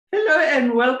Hello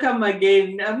and welcome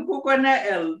again. I'm Kokwana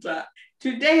Elta.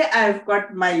 Today I've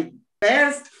got my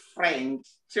best friend,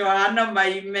 Johana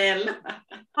Maimela.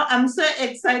 I'm so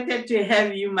excited to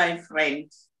have you, my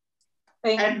friend.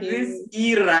 Thank At this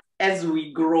you. era, as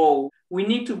we grow, we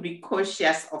need to be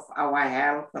cautious of our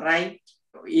health, right?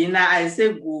 I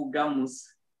say gugamus.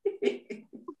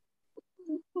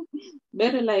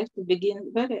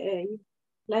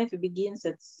 Life begins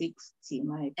at 60,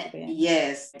 my friend.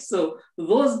 Yes. So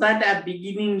those that are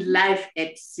beginning life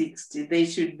at 60, they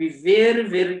should be very,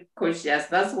 very cautious.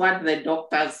 That's what the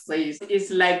doctor says.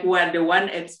 It's like we're the one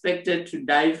expected to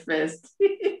die first.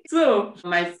 So,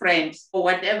 my friends,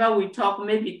 whatever we talk,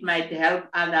 maybe it might help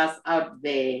others out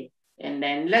there. And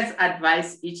then let's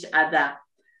advise each other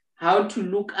how to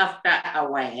look after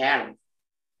our health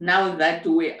now that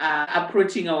we are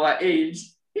approaching our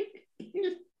age.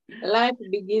 Life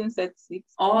begins at 60.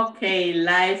 Okay,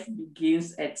 life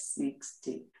begins at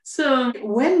 60. So,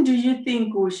 when do you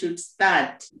think we should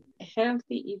start?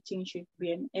 Healthy eating should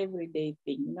be an everyday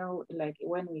thing. Like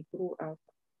when we grew up,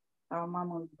 our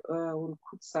mom will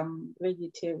cook some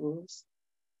vegetables.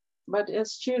 But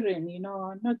as children,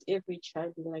 not every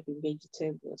child like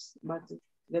vegetables, but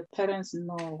the parents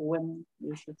know when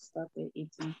we should start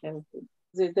eating healthy.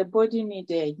 The body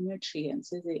needs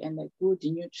nutrients and good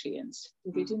nutrients.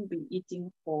 We shouldn't be eating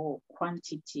for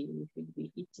quantity, we should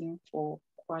be eating for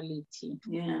quality.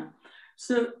 Yeah.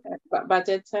 So, but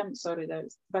at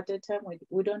the time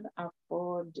we don't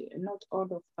afford, not all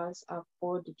of us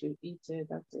afford to eat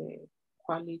that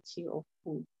quality of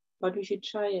food. But we should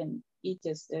try and eat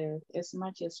as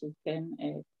much as we can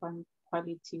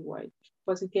quality wise.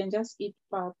 Because you can just eat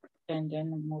pap and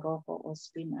then morogo or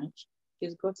spinach.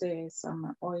 It's got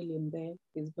some oil in there.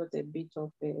 It's got a bit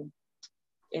of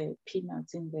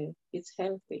peanuts in there. It's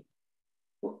healthy.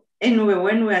 anyway,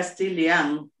 when we are still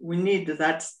young, we need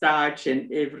that starch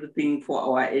and everything for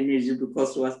our energy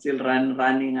because we're still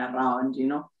running around.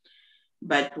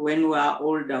 But when we are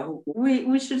older,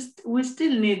 we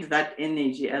still need that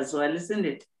energy as well, isn't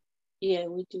it? Yeah,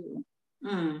 we do.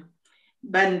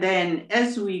 But then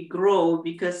as we grow,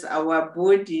 because our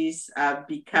bodies are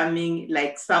becoming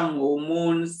like some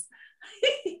hormones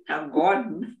are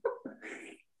gone.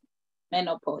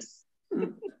 Menopause.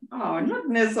 Oh, not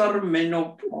necessarily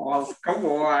menopause. Come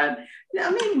on.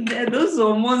 I mean, those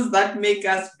hormones that make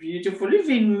us beautiful,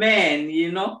 even men.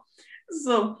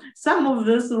 So some of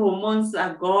those hormones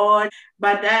are gone,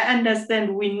 but I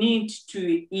understand we need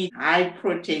to eat high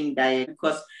protein diet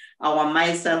because our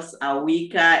muscles are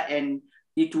weaker and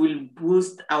it will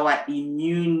boost our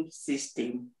immune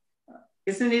system.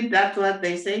 Isn't it that what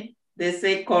they say? They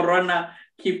say corona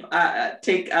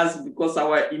take us because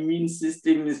our immune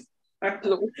system is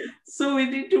so we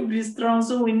need to be strong.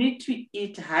 So we need to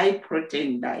eat high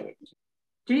protein diet.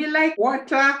 Do you like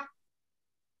water?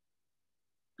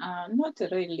 Not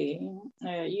really.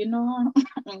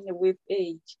 With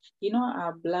age,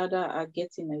 our bladder are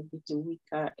getting a bit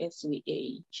weaker as we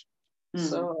age.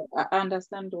 So I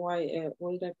understand why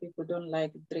older people don't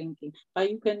like drinking. But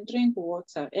you can drink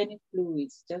water, any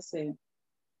fluids, just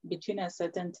between a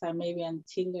certain time, maybe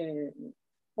until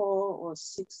 4 or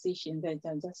 6-ish in there,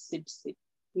 just sip.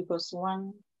 Because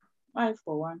I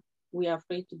for one, we are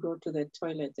afraid to go to the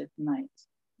toilet at night.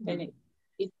 And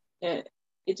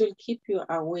it will keep you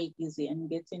awake easy and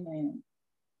getting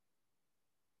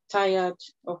tired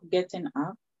of getting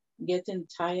up, getting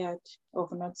tired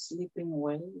of not sleeping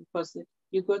well, because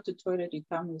you go to toilet, you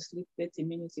come, you sleep 30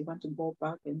 minutes, you want to go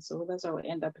back, and so that's how we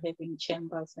end up having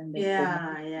chambers and then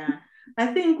Yeah. I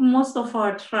think most of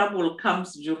our trouble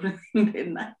comes during the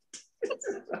night.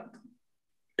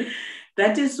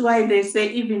 That is why they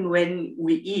say even when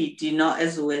we eat,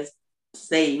 as we're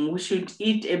saying, we should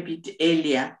eat a bit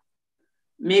earlier.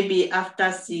 Maybe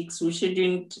after 6, we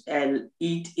shouldn't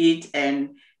eat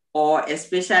it or a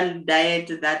special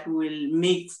diet that will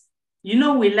mix. We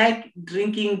like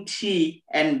drinking tea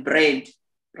and bread,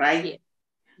 right? Yeah.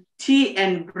 Tea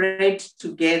and bread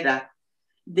together,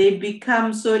 they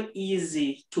become so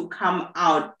easy to come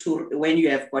out to when you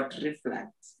have got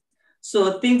reflux.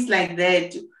 So things like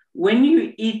that, when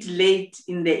you eat late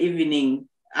in the evening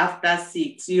after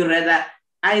 6, you rather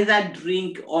either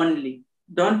drink only.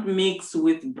 Don't mix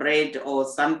with bread or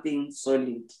something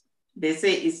solid. They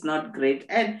say it's not great.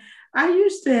 And I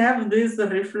used to have these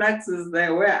reflexes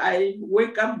there where I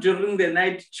wake up during the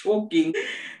night choking.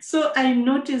 So I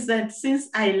noticed that since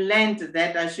I learned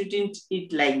that I shouldn't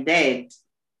eat like that,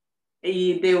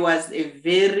 there was a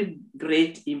very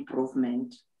great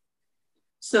improvement.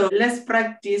 So let's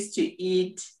practice to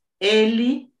eat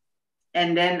early.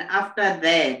 And then after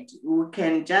that, we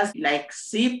can just like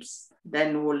sips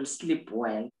then we'll sleep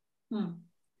well.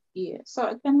 Yeah, so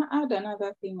I can add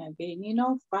another thing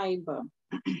again, fiber.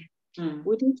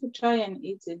 We need to try and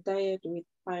eat a diet with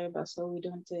fiber so we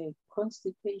don't take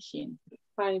constipation.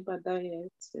 Fiber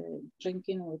diet,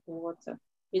 drinking with water,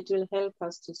 it will help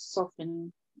us to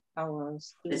soften our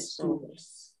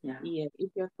stools. Yeah,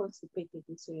 if you're constipated,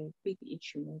 it's a big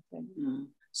issue. I think.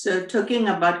 So talking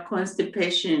about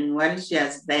constipation, while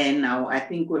she's there now, I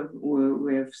think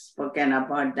we've spoken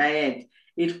about diet.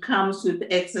 It comes with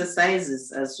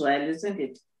exercises as well, isn't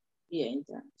it? Yeah, it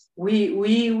does.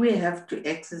 We have to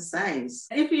exercise.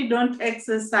 If you don't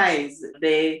exercise,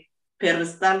 the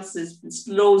peristalsis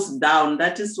slows down.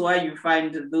 That is why you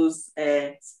find those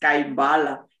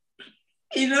skybala.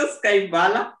 You know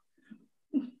skybala?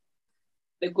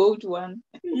 The goat one.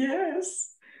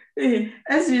 Yes.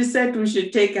 As you said, we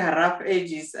should take our rough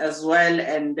edges as well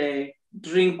and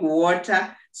drink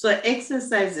water. So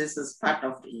exercises is part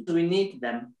of it. We need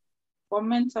them. For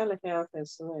mental health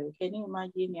as well. Can you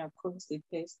imagine you're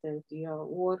constipated, you're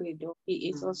worried,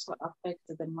 it also affects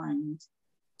the mind.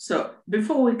 So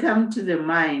before we come to the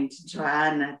mind,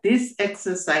 Johana, these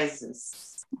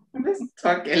exercises, let's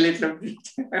talk a little bit.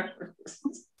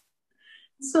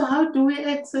 So how do we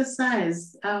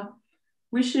exercise?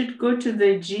 We should go to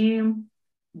the gym,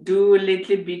 do a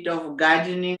little bit of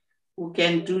gardening. We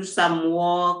can do some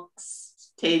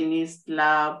walks, tennis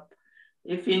club.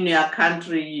 If in your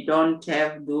country you don't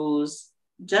have those,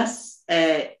 just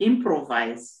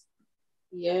improvise.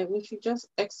 Yeah, we should just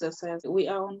exercise. We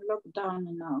are on lockdown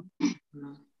now.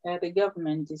 The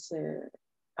government is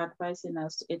advising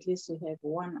us at least to have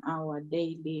 1 hour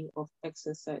daily of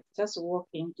exercise. Just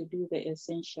walking to do the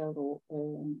essential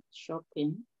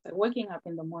shopping. Waking up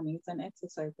in the morning is an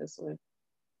exercise as well.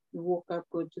 You wake up,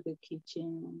 go to the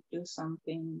kitchen, do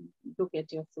something, look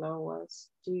at your flowers,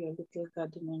 do your little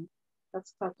gardening.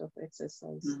 That's part of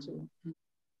exercise too.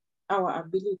 Our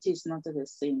ability is not the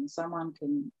same. Someone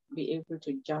can be able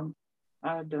to jump.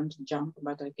 I don't jump,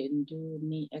 but I can do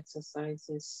knee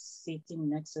exercises,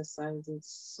 sitting exercises,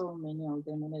 so many of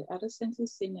them. And I recently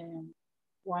seen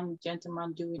one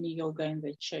gentleman doing yoga in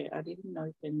the chair. I didn't know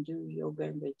you can do yoga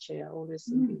in the chair. I always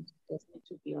think it just need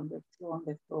to be on the floor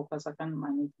because I can't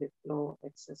manage the floor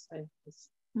exercises.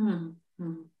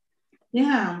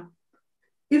 Yeah.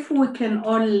 If we can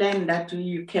all learn that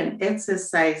you can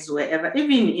exercise wherever,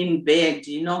 even in bed,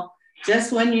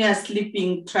 just when you are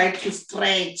sleeping, try to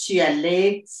stretch your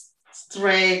legs,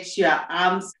 stretch your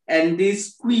arms, and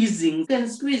this squeezing. You can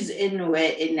squeeze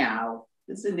anywhere, anyhow,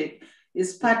 isn't it?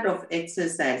 It's part of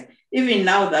exercise. Even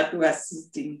now that we are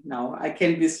sitting now, I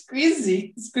can be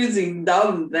squeezing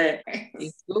down there.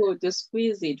 It's good to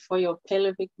squeeze it for your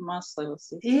pelvic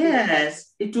muscles.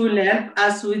 Yes, it will help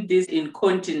us with this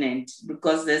incontinence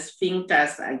because the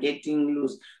sphincters are getting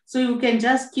loose. So you can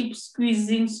just keep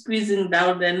squeezing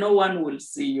down there. No one will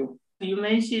see you. You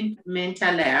mentioned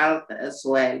mental health as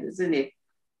well, isn't it?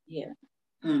 Yeah.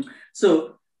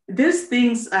 So these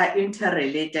things are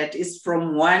interrelated. It's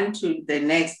from one to the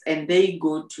next and they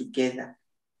go together.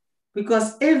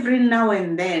 Because every now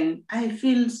and then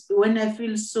when I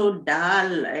feel so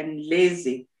dull and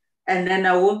lazy, and then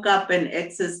I woke up and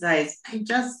exercise, I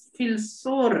just feel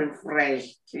so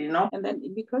refreshed, And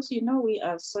then because, we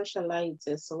are socialites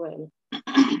as well.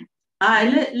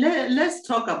 Let's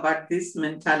talk about this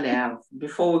mental health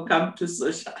before we come to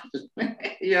social.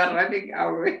 You're running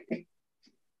away.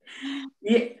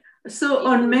 Yeah. So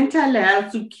on mental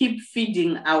health, to keep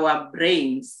feeding our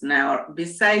brains now,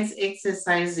 besides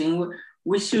exercising,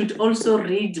 we should also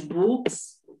read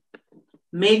books,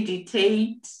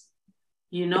 meditate,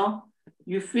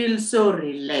 you feel so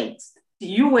relaxed.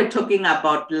 You were talking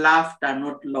about laughter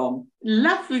not long.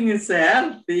 Laughing is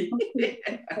healthy.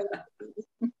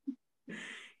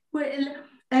 Well,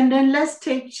 and then let's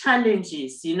take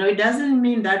challenges. It doesn't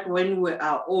mean that when we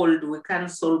are old, we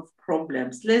can't solve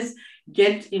problems. Let's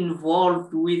get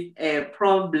involved with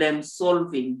problem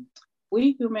solving.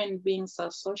 We human beings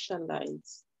are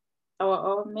socialized.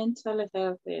 Our mental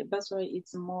health, that's why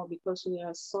it's more because we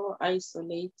are so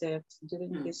isolated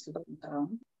during this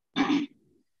lockdown.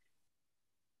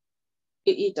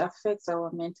 It affects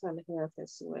our mental health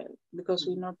as well because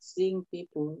we're not seeing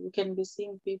people. We can be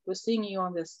seeing people, seeing you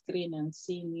on the screen and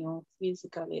seeing you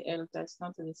physically. Elta, it's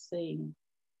not the same.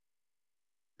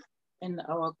 And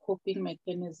our coping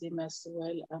mechanism as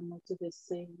well are not the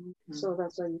same. So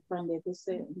that's why you find that this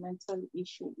mental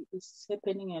issue is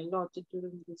happening a lot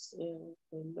during this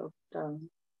lockdown.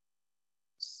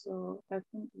 So I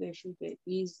think they should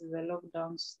ease the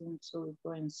lockdown soon so we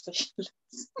go and socialize.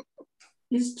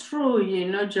 It's true,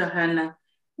 Johana.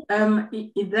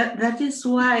 That is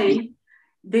why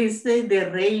They say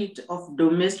the rate of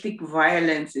domestic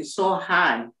violence is so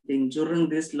high during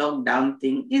this lockdown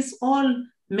thing. It's all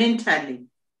mentally.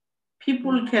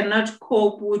 People cannot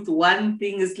cope with one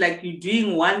thing. It's like you're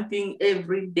doing one thing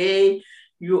every day.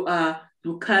 You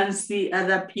can't see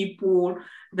other people.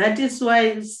 That is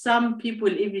why some people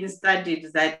even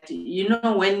studied that,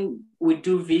 when we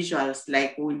do visuals,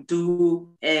 like we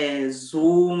do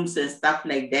Zooms and stuff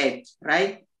like that,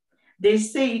 right? They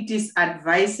say it is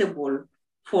advisable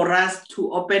for us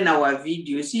to open our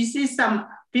videos. You see, some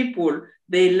people,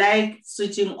 they like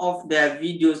switching off their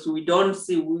videos. We don't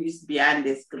see who is behind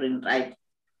the screen, right?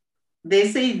 They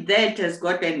say that has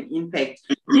got an impact.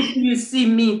 If you see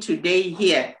me today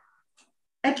here,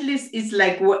 at least it's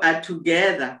like we are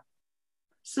together.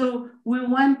 So we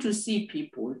want to see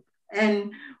people,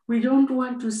 and we don't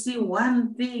want to see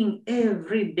one thing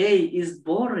every day. Is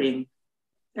boring.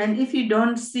 And if you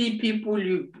don't see people,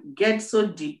 you get so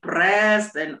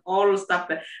depressed and all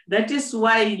stuff. That is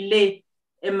why they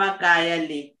end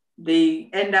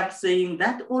up saying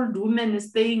that old woman is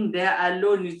staying there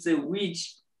alone. It's a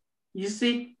witch. You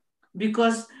see,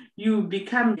 because you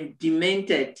become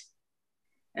demented,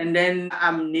 and then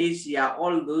amnesia,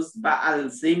 all those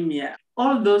Alzheimer,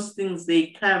 all those things, they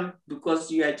come because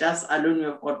you are just alone.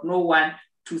 You've got no one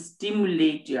to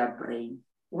stimulate your brain.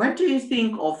 What do you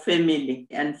think of family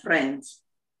and friends?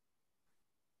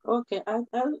 Okay,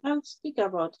 I'll speak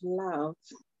about love.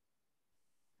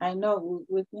 I know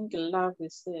we think love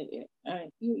is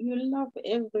you love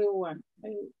everyone.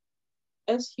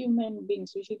 As human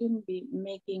beings, we shouldn't be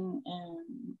making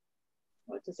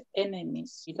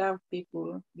enemies. You love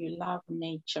people, you love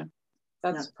nature.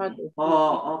 That's part of it.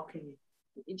 Okay.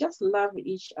 Just love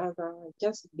each other,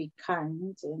 just be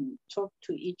kind and talk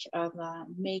to each other,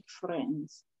 make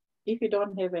friends. If you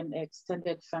don't have an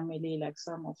extended family like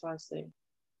some of us,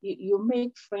 you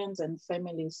make friends and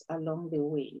families along the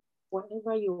way.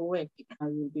 Wherever you work,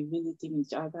 you'll be visiting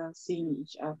each other, seeing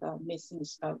each other, missing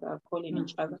each other, calling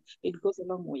each other. It goes a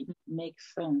long way. Make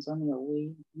friends on your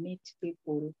way, meet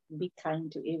people, be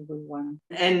kind to everyone.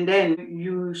 And then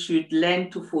you should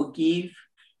learn to forgive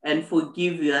and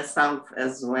forgive yourself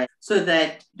as well, so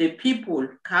that the people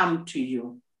come to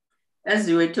you. As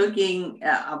you were talking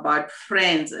about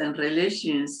friends and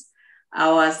relations,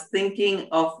 I was thinking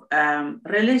of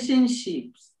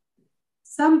relationships.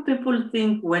 Some people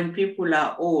think when people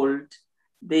are old,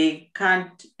 they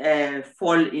can't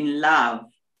fall in love.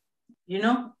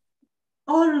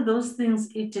 All of those things,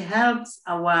 it helps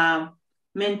our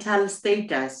mental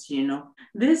status.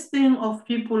 This thing of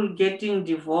people getting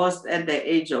divorced at the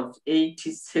age of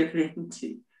 80,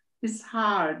 70, is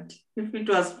hard. If it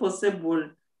was possible,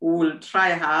 we will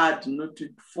try hard not to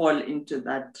fall into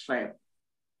that trap.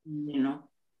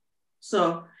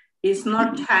 So it's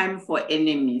not time for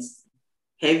enemies,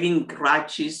 having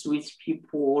grudges with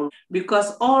people,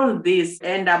 because all this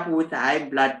end up with high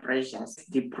blood pressures,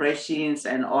 depressions,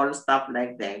 and all stuff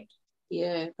like that.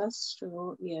 Yeah, that's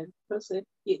true. Yeah, because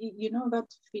you know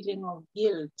that feeling of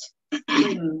guilt.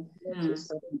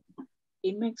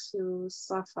 It makes you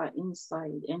suffer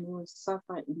inside, and you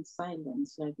suffer in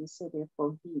silence, like you said,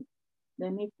 forgive.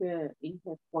 Then if you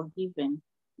have forgiven,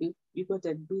 you got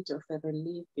a bit of a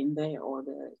relief in there, or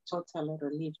the total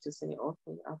relief to say,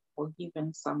 okay, I've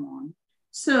forgiven someone.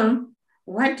 So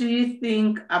what do you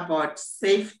think about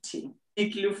safety?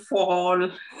 If you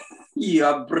fall, you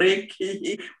are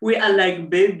breaking. We are like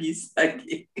babies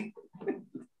again.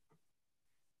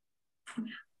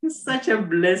 It's such a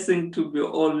blessing to be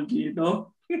old, It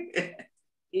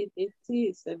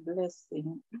is a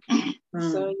blessing.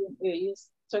 So you're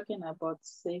talking about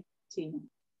safety.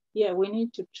 Yeah, we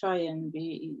need to try and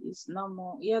it's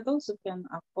normal. Yeah, those who can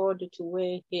afford to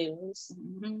wear heels,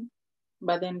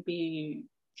 but then be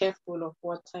careful of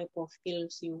what type of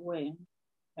heels you wear.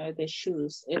 The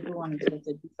shoes, everyone has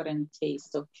a different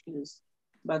taste of shoes.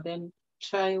 But then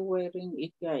try wearing,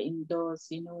 if you are indoors,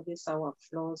 these are our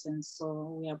floors, and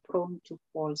so we are prone to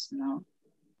falls now,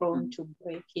 prone to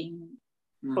breaking,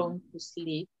 prone to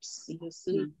sleeps. You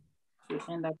sleep, you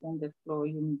end up on the floor.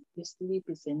 You sleep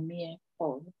is a mere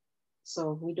fall.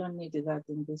 So we don't need that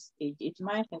in this stage. It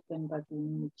might happen, but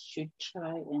we should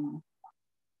try and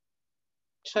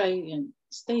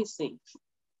stay safe.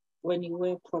 When you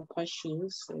wear proper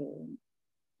shoes,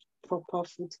 proper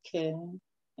foot care,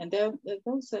 and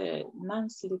those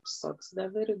non-slip socks,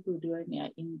 they're very good when you're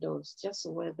indoors. Just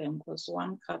wear them, because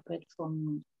one carpet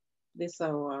from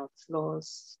our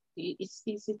floors, it's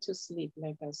easy to sleep,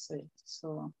 like I said.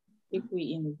 So if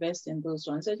we invest in those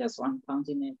ones, they're just £1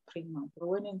 in a Primark. But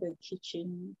when in the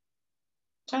kitchen,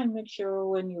 try and make sure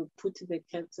when you put the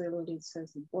kettle, it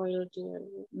says boiled.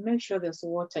 Make sure there's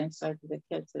water inside the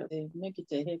kettle. Make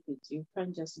it a habit. You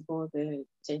can't just go there,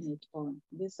 turn it on.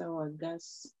 This our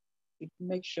gas. You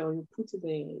make sure you put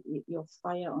your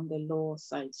fire on the lower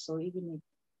side. So even if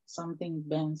something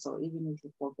burns, or even if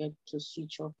you forget to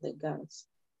switch off the gas,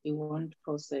 it won't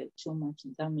cause too much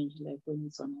damage like when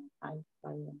it's on a high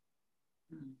fire.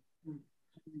 Mm-hmm.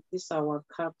 These are our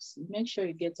cups. Make sure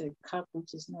you get a cup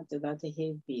which is not that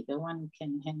heavy, the one you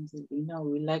can handle. You know,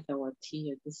 we like our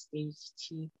tea at this age,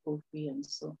 tea, coffee, and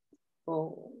so.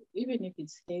 Or even if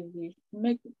it's heavy,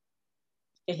 make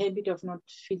a habit of not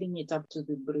filling it up to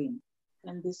the brim.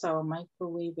 And this our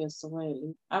microwave as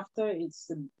well. After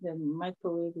the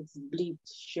microwave is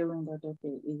bleeped, showing that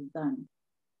okay, it's done.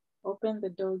 Open the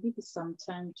door, give it some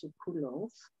time to cool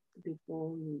off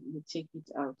before you take it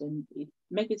out, and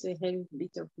make it a heavy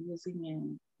bit of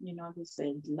using this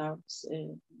gloves,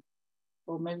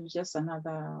 or maybe just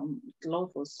another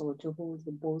glove or so to hold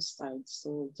the both sides,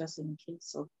 so just in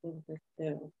case of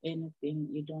anything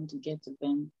you don't get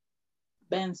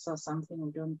burns or something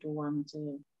you don't want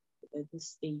at this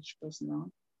stage, because now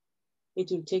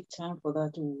it will take time for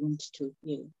that wound to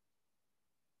heal.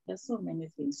 There's so many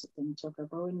things you can talk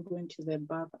about. When going to the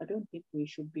bath, I don't think we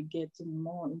should be getting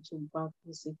more into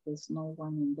baths if there's no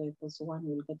one in there, because one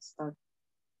will get stuck.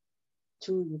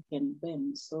 Two, you can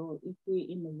bend. So if we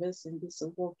invest in this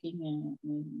walking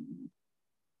and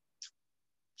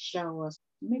showers,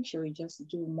 make sure we just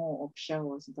do more of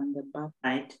showers than the bath.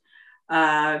 Right.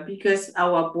 Because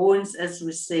our bones, as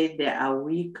we say, they are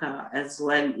weaker as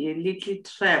well. A little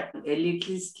trap, a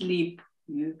little sleep,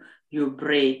 you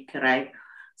break, right?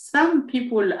 Some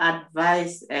people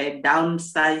advise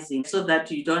downsizing so that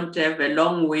you don't have a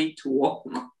long way to walk.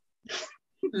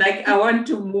 Like I want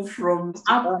to move from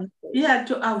up,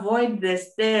 to avoid the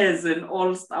stairs and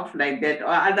all stuff like that.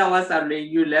 Or otherwise,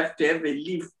 you'll have to have a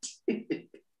lift.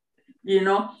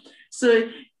 So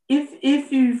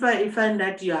if you find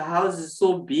that your house is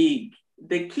so big,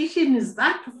 the kitchen is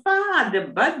that far, the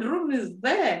bedroom is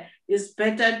there, it's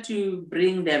better to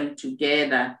bring them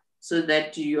together so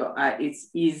that it's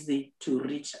easy to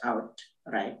reach out,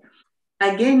 right?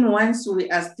 Again, once we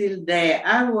are still there,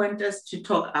 I want us to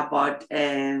talk about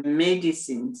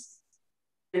medicines.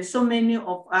 So many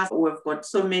of us, we've got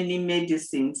so many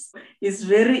medicines. It's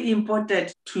very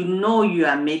important to know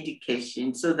your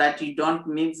medication so that you don't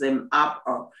mix them up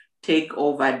or take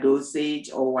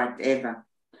overdosage or whatever.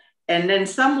 And then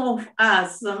some of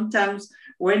us, sometimes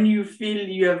when you feel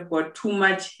you have got too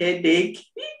much headache,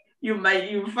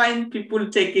 you find people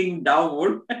taking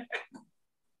double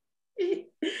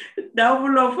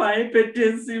of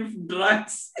hypertensive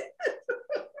drugs.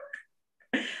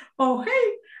 Oh,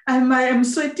 hey, I'm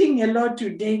sweating a lot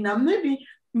today. Now maybe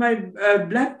my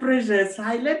blood pressure is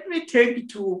high. Let me take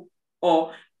two.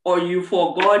 Or you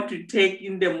forgot to take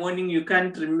in the morning. You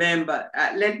can't remember.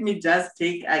 Let me just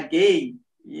take again.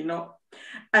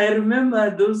 I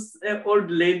remember those old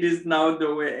ladies now, they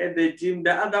were at the gym.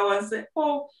 The other one said,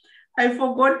 oh, I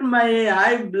forgot my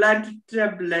high blood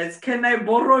tablets. Can I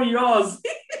borrow yours?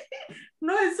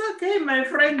 No, it's okay, my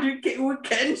friend. We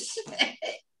can share.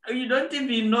 You don't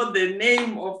even know the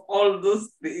name of all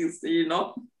those things,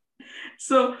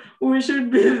 So we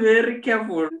should be very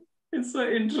careful. It's so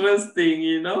interesting,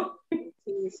 It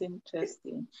is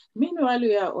interesting. Meanwhile,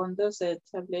 we are on this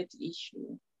tablet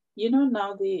issue.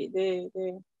 Now the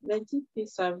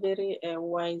GPs are very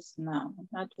wise now,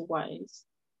 not wise.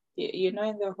 In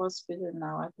the hospital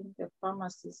now, I think the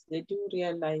pharmacists, they do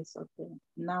realize, okay,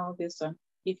 now this one,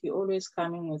 if you're always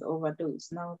coming with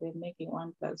overdose, now they're making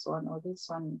 1+1, or this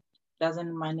one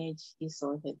doesn't manage his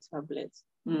or her tablets.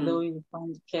 Though you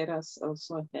find carers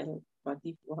also help, but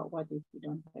what if you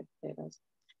don't have carers?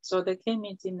 So they came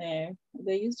it in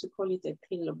they used to call it a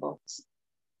pill box,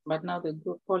 but now they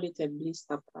call it a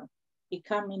blister pack. It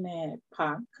come in a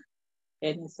pack,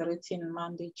 and it's written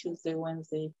Monday, Tuesday,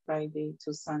 Wednesday, Friday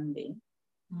to Sunday.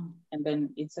 And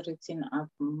then it's written up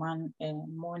morning,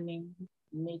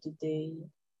 midday,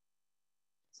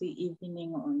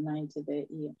 evening, or night there.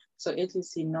 So at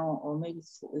least or maybe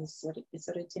it's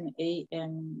written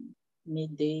AM,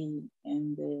 midday,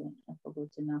 and I forgot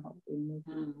now how they make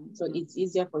it. So it's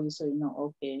easier for you, so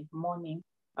okay, morning,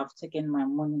 I've taken my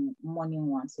morning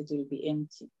one, so it will be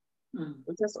empty.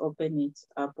 We just open it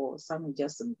up, or some will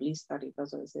just blister it.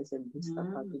 That's what it says, a blister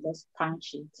pack. You just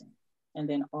punch it, and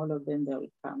then all of them, they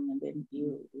will come, and then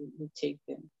you take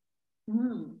them.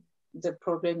 The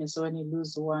problem is when you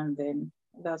lose one, then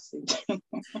that's it.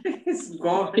 It's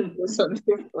gone.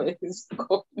 It's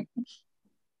gone.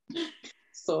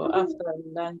 So after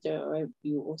lunch,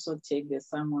 you also take the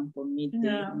salmon for midday,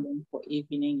 and then for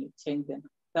evening you take them.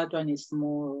 That one is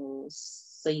more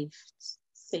safe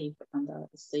under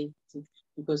safety,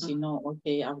 because you know,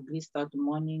 okay, I've greased out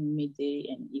morning, midday,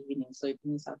 and evening. So it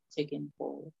means I've taken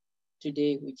for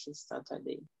today, which is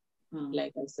Saturday.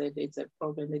 Like I said, it's a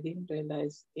problem. They didn't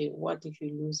realize, what if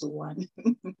you lose one?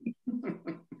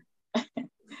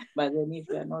 But then if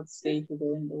you're not safe,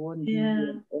 then they won't give you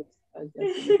an extra.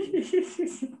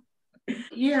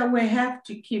 Yeah, we have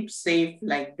to keep safe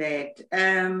like that.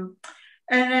 And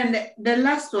then the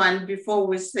last one before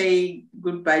we say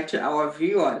goodbye to our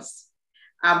viewers,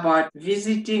 about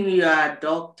visiting your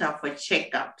doctor for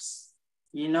checkups.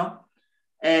 You know,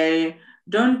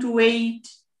 don't wait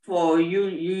for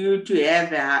you to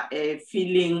have a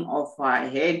feeling of a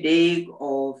headache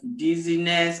or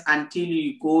dizziness until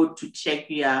you go to check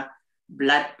your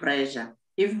blood pressure.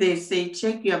 If they say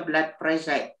check your blood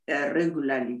pressure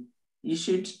regularly, you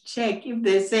should check. If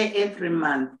they say every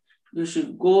month, you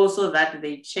should go so that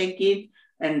they check it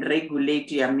and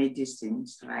regulate your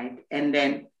medicines, right? And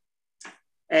then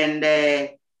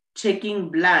checking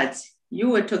bloods. You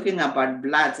were talking about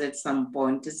bloods at some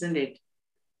point, isn't it?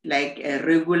 Like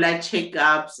regular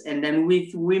checkups. And then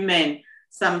with women,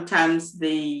 sometimes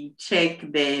they check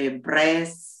their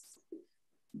breasts,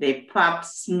 their pap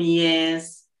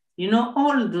smears, you know,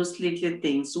 all those little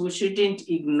things. We shouldn't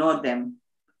ignore them.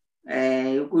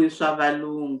 We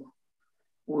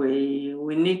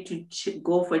need to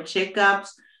go for checkups,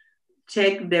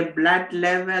 check the blood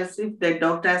levels. If the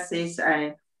doctor says,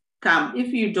 come,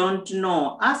 if you don't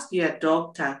know, ask your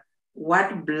doctor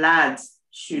what bloods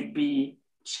should be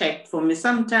checked for me.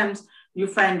 Sometimes you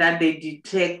find that they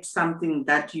detect something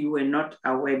that you were not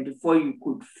aware before you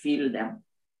could feel them.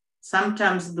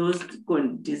 Sometimes those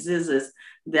diseases,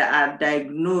 they are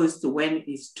diagnosed when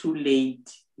it's too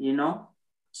late, you know?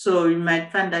 So you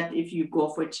might find that if you go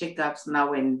for checkups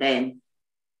now and then,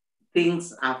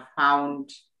 things are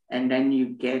found and then you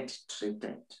get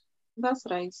treated. That's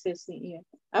right, Ceci. Yeah.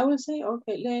 I would say,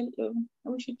 okay,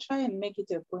 we should try and make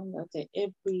it a point that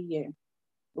every year,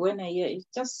 when a year,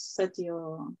 just set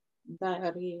your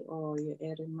diary or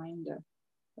a reminder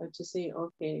to say,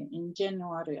 okay, in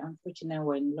January, unfortunately,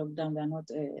 we're in lockdown, they're not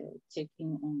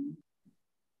taking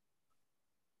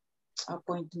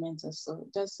appointments or so.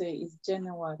 Just say it's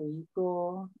January, you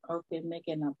go, okay, make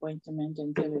an appointment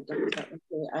and tell the doctor,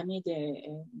 okay, I need a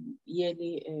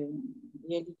yearly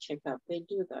checkup. They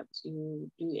do that.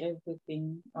 You do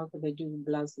everything. Okay, they do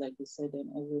bloods, like you said, and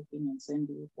everything, and send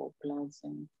you for bloods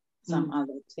and some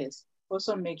other tests.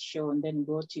 Also make sure, and then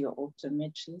go to your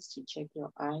optometrist to check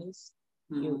your eyes,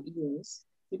 your ears.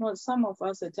 You know, some of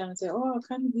us at times say, oh, I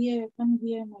can't hear my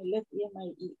left ear, my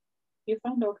ear. You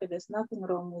find, okay, there's nothing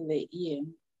wrong with the ear.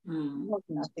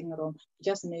 Nothing wrong.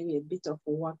 Just maybe a bit of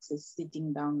wax is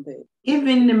sitting down there.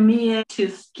 Even the mere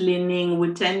tooth cleaning,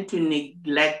 we tend to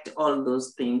neglect all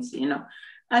those things, you know.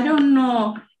 I don't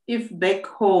know if back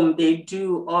home they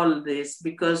do all this,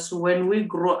 because when we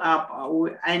grow up,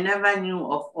 I never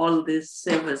knew of all these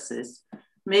services.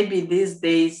 Maybe these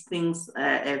days things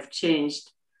have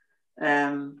changed,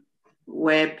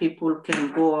 where people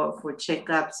can go for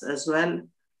checkups as well,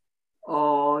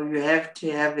 or you have to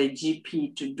have a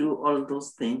GP to do all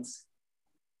those things.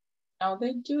 Now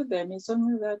they do them. It's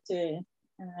only that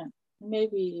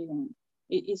maybe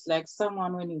it's like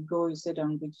someone, when you go, you said,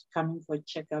 I'm coming for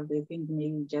checkup, they think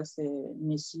maybe just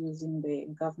misusing the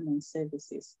government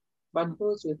services. But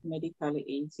those with medical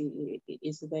aids,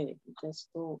 is there. You just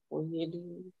go for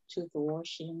yearly tooth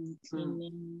washing,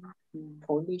 cleaning,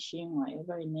 polishing,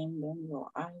 whatever you name them, your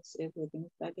eyes, everything.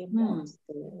 It's like a must.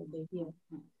 They hear,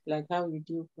 like how you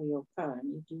do for your car,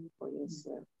 and you do for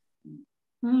yourself.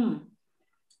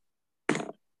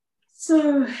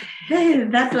 So, hey,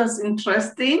 that was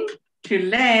interesting to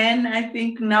learn. I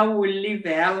think now we'll live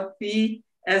healthy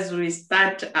as we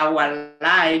start our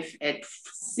life at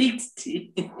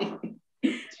 60.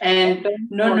 And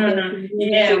no.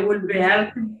 Yeah, we'll be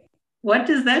healthy. What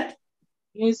is that?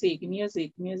 Music.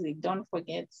 Don't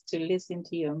forget to listen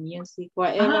to your music,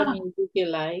 whatever music you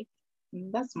like.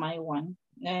 That's my one.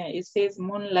 It says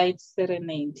Moonlight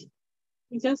Serenade.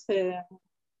 It's just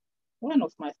one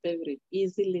of my favorite,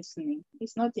 easy listening.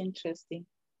 It's not interesting.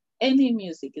 Any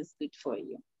music is good for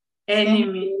you. Any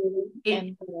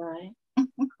music.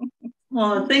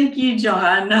 Oh, thank you,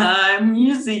 Johana.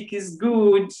 Music is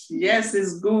good. Yes,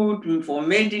 it's good for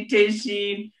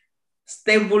meditation,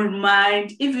 stable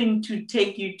mind, even to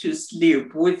take you to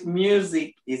sleep with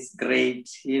music is great,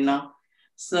 you know.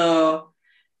 So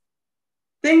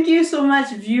thank you so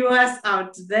much, viewers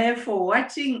out there, for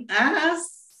watching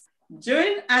us.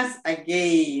 Join us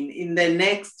again in the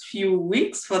next few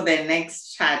weeks for the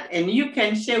next chat, and you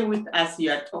can share with us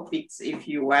your topics if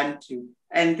you want to.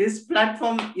 And this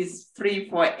platform is free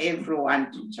for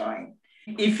everyone to join.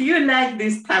 If you like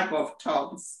this type of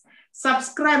talks,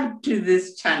 subscribe to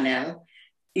this channel.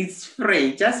 It's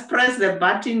free. Just press the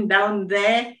button down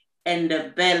there and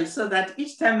the bell so that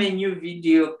each time a new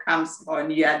video comes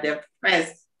on, you are the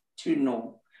first to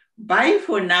know. Bye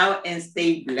for now and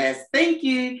stay blessed. Thank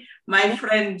you, my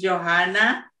friend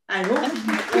Johana. I hope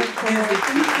you keep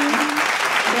visiting.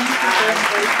 Thank you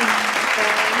for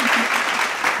inviting me.